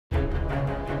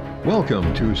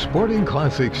Welcome to Sporting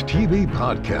Classics TV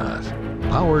Podcast,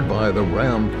 powered by the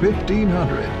Ram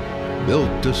 1500,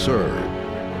 built to serve.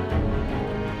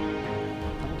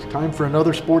 It's time for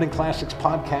another Sporting Classics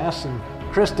podcast, and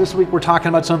Chris, this week we're talking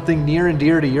about something near and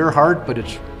dear to your heart, but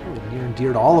it's really near and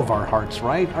dear to all of our hearts,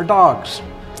 right? Our dogs.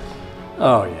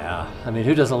 Oh yeah, I mean,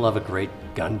 who doesn't love a great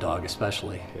gun dog,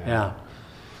 especially?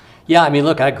 Yeah, I mean,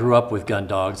 look, I grew up with gun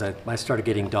dogs. I started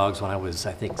getting dogs when I was,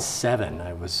 I think, 7.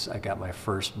 I got my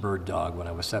first bird dog when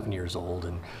I was 7 years old,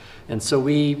 and so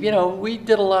we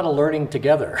did a lot of learning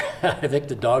together. I think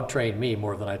the dog trained me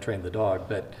more than I trained the dog,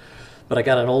 but I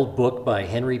got an old book by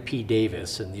Henry P.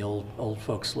 Davis, and the old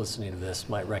folks listening to this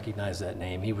might recognize that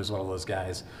name. He was one of those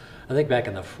guys, I think back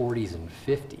in the 40s and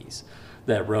 50s,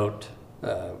 that wrote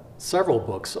several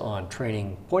books on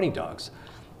training pointing dogs.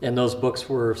 And those books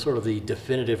were sort of the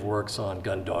definitive works on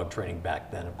gun dog training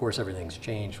back then. Of course, everything's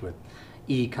changed with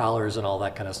e-collars and all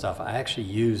that kind of stuff. I actually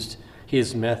used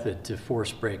his method to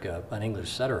force break an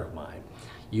English setter of mine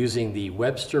using the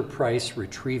Webster Price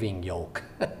retrieving yoke,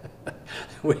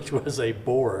 which was a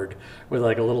board with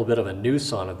like a little bit of a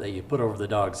noose on it that you put over the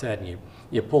dog's head, and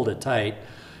you pulled it tight,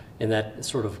 and that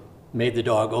sort of made the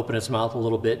dog open its mouth a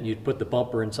little bit, and you'd put the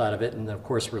bumper inside of it, and then of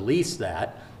course release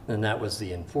that, and that was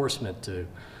the enforcement to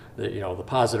the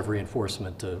positive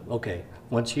reinforcement to, okay,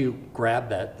 once you grab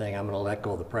that thing, I'm going to let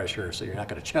go of the pressure so you're not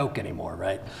going to choke anymore,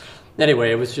 right?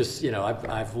 Anyway, it was just,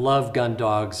 I've loved gun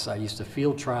dogs. I used to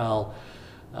field trial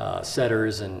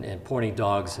setters and pointing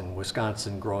dogs in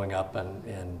Wisconsin growing up,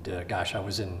 and gosh, I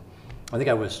think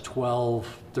I was 12,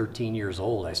 13 years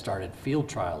old. I started field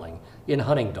trialing in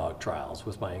hunting dog trials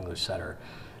with my English setter.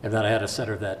 And then I had a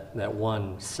setter that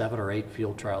won 7 or 8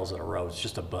 field trials in a row. It's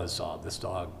just a buzzsaw. This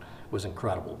dog was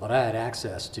incredible. But I had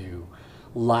access to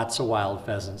lots of wild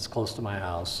pheasants close to my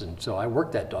house, and so I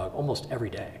worked that dog almost every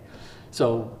day.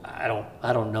 So I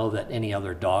don't know that any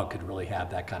other dog could really have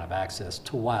that kind of access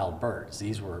to wild birds.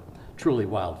 These were truly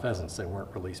wild pheasants. They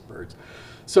weren't released birds.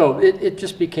 So it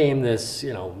just became this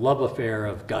love affair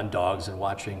of gun dogs and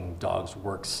watching dogs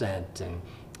work scent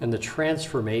and the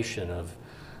transformation of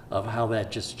how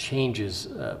that just changes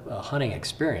a hunting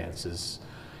experience is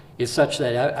such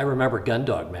that I remember Gun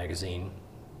Dog magazine.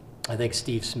 I think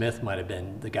Steve Smith might have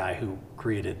been the guy who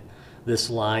created this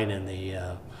line in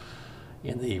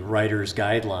the writer's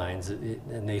guidelines,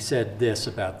 and they said this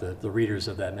about the readers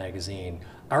of that magazine.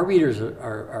 Our readers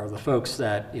are the folks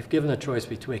that, if given the choice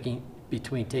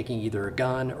between taking either a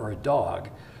gun or a dog,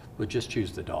 would just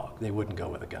choose the dog. They wouldn't go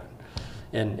with a gun.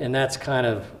 And that's kind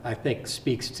of, I think,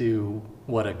 speaks to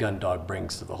what a gun dog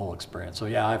brings to the whole experience. So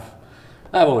yeah,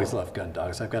 I've always loved gun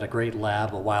dogs. I've got a great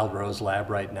lab, a Wild Rose lab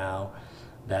right now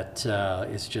that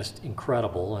is just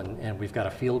incredible, and we've got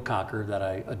a field cocker that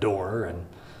I adore, and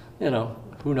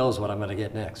who knows what I'm going to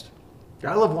get next.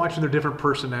 I love watching their different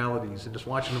personalities and just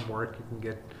watching them work. You can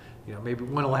get, maybe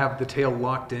one will have the tail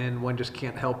locked in, one just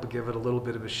can't help but give it a little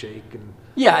bit of a shake.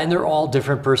 Yeah, and they're all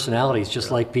different personalities,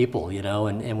 just like people,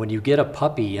 and when you get a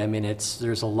puppy, I mean,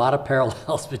 there's a lot of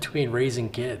parallels between raising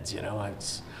kids,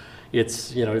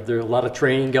 it's there's a lot of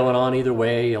training going on either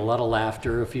way, a lot of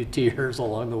laughter, a few tears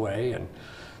along the way,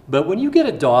 but when you get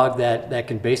a dog that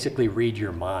can basically read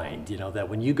your mind, that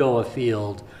when you go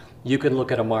afield, you can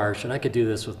look at a marsh, and I could do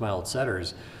this with my old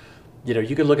setters.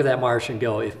 You can look at that marsh and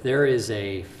go, if there is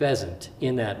a pheasant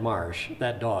in that marsh,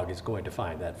 that dog is going to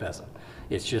find that pheasant.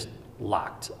 It's just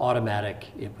locked, automatic.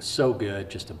 It was so good,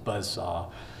 just a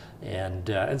buzzsaw,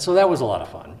 and so that was a lot of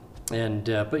fun.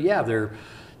 But yeah, they're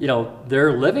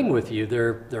living with you.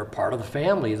 They're part of the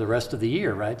family the rest of the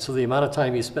year, right? So the amount of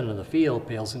time you spend in the field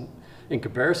pales in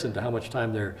comparison to how much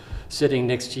time they're sitting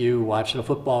next to you watching a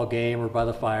football game or by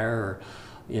the fire,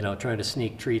 or trying to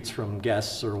sneak treats from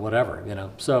guests or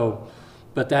whatever, So,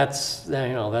 but that's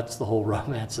the whole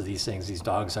romance of these things. These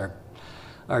dogs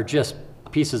are just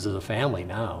pieces of the family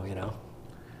now,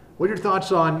 What are your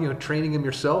thoughts on training them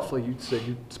yourself? Like you said,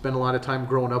 you spend a lot of time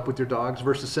growing up with your dogs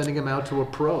versus sending them out to a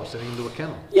pro, sending them to a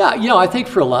kennel. Yeah, I think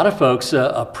for a lot of folks,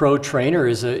 a pro trainer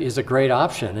is a great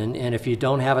option. And if you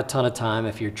don't have a ton of time,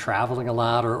 if you're traveling a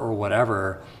lot or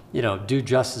whatever, do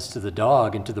justice to the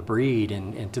dog and to the breed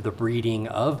and to the breeding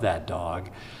of that dog.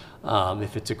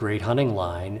 If it's a great hunting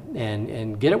line,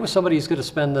 and get it with somebody who's going to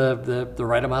spend the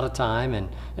right amount of time and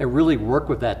really work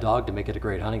with that dog to make it a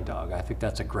great hunting dog. I think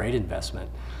that's a great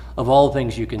investment. Of all the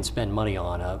things you can spend money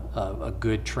on, a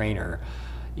good trainer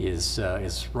is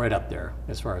right up there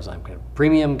as far as I'm concerned.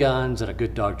 Premium guns and a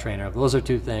good dog trainer, those are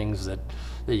two things that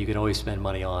you can always spend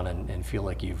money on and feel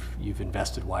like you've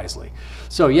invested wisely.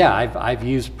 So yeah, I've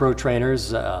used pro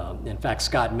trainers. In fact,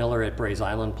 Scott Miller at Brays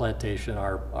Island Plantation,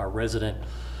 our resident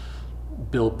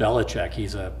Bill Belichick.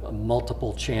 He's a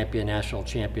multiple champion, national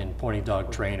champion pointing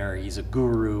dog trainer. He's a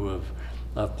guru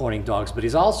of pointing dogs, but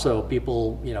he's also,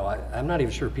 people, I'm not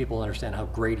even sure people understand how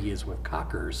great he is with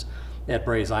cockers at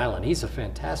Brays Island. He's a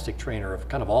fantastic trainer of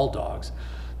kind of all dogs,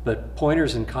 but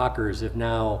pointers and cockers have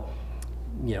now,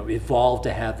 evolved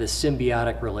to have this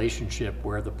symbiotic relationship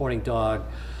where the pointing dog,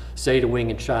 say to wing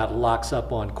and shot, locks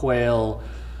up on quail,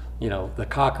 the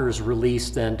cocker's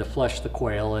released then to flush the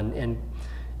quail, and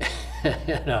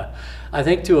I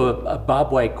think to a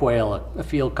bobwhite quail, a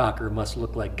field cocker must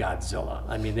look like Godzilla.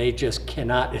 I mean, they just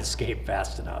cannot escape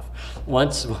fast enough.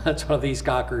 Once one of these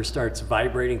cockers starts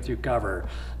vibrating through cover,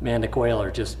 man, the quail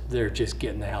they're just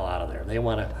getting the hell out of there. They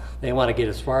want to get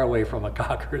as far away from a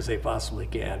cocker as they possibly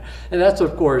can. And that's,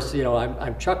 of course,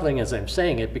 I'm chuckling as I'm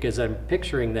saying it because I'm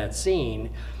picturing that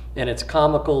scene, and it's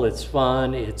comical, it's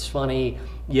fun, it's funny,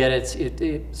 yet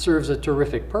it serves a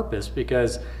terrific purpose,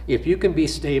 because if you can be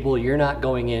stable, you're not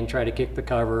going in trying to kick the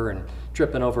cover and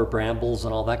tripping over brambles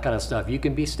and all that kind of stuff. You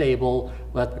can be stable,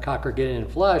 let the cocker get in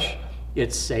and flush.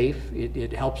 It's safe,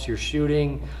 it helps your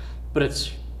shooting, but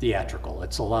it's theatrical.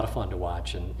 It's a lot of fun to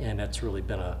watch, and it's really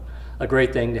been a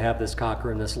great thing to have this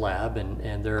cocker in this lab,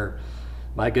 and they're,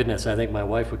 my goodness, I think my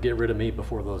wife would get rid of me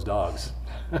before those dogs.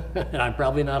 And I'm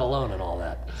probably not alone in all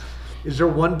that. Is there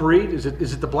one breed? Is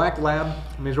it the black lab?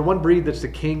 I mean, is there one breed that's the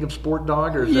king of sport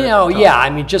dog, or is yeah. I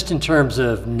mean, just in terms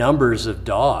of numbers of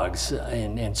dogs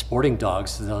and sporting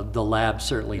dogs, the lab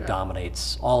certainly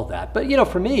dominates all of that. But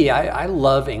for me, I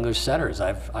love English setters.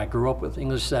 I grew up with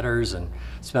English setters and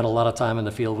spent a lot of time in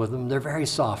the field with them. They're very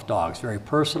soft dogs, very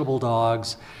personable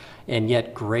dogs, and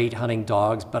yet great hunting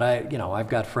dogs. But I've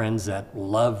got friends that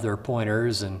love their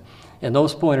pointers, and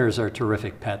those pointers are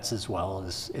terrific pets as well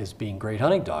as being great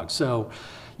hunting dogs. So,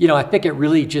 I think it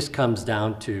really just comes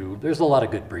down to, there's a lot of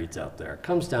good breeds out there. It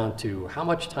comes down to how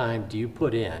much time do you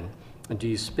put in and do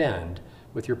you spend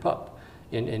with your pup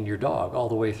and your dog all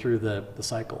the way through the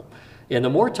cycle. And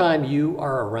the more time you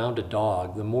are around a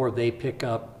dog, the more they pick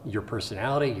up your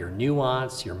personality, your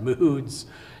nuance, your moods,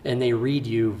 and they read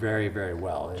you very, very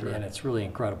well. And it's really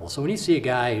incredible. So when you see a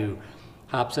guy who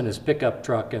hops in his pickup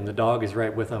truck and the dog is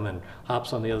right with him, and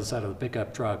hops on the other side of the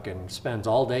pickup truck and spends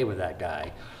all day with that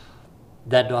guy,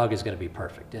 that dog is going to be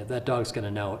perfect. That dog's going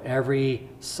to know every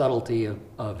subtlety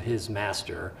of his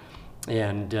master,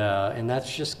 and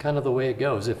that's just kind of the way it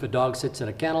goes. If a dog sits in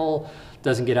a kennel,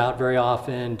 doesn't get out very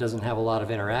often, doesn't have a lot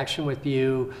of interaction with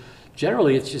you,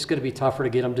 generally it's just going to be tougher to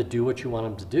get them to do what you want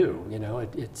them to do.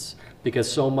 It's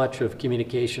because so much of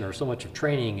communication, or so much of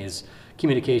training, is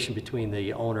communication between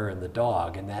the owner and the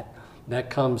dog, and that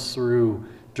comes through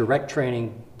direct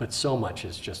training, but so much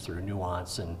is just through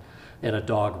nuance and a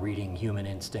dog reading human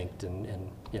instinct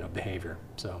and behavior.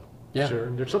 So yeah. Sure.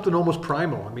 And there's something almost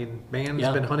primal. I mean, man's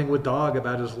been hunting with dog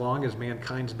about as long as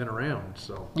mankind's been around.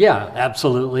 So yeah,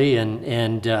 absolutely.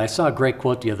 And I saw a great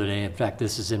quote the other day. In fact,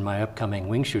 this is in my upcoming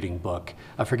wing shooting book.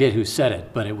 I forget who said it,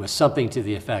 but it was something to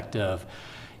the effect of,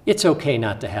 "It's okay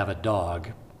not to have a dog,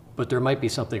 but there might be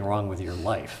something wrong with your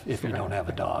life if you don't have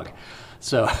a dog."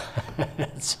 So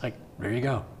it's like, there you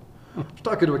go. I was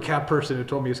talking to a cat person who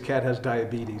told me his cat has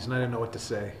diabetes, and I didn't know what to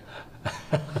say.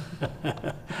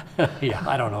 Yeah,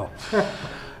 I don't know.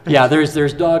 Yeah,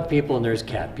 there's dog people and there's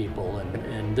cat people,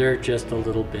 and they're just a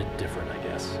little bit different, I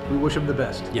guess. We wish them the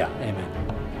best. Yeah,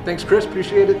 amen. Thanks, Chris.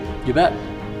 Appreciate it. You bet.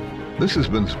 This has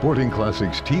been Sporting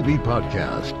Classics TV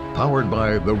Podcast, powered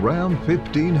by the Ram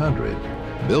 1500,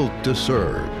 built to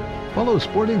serve. Follow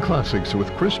Sporting Classics with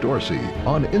Chris Dorsey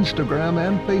on Instagram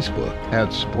and Facebook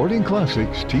at Sporting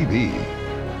Classics TV.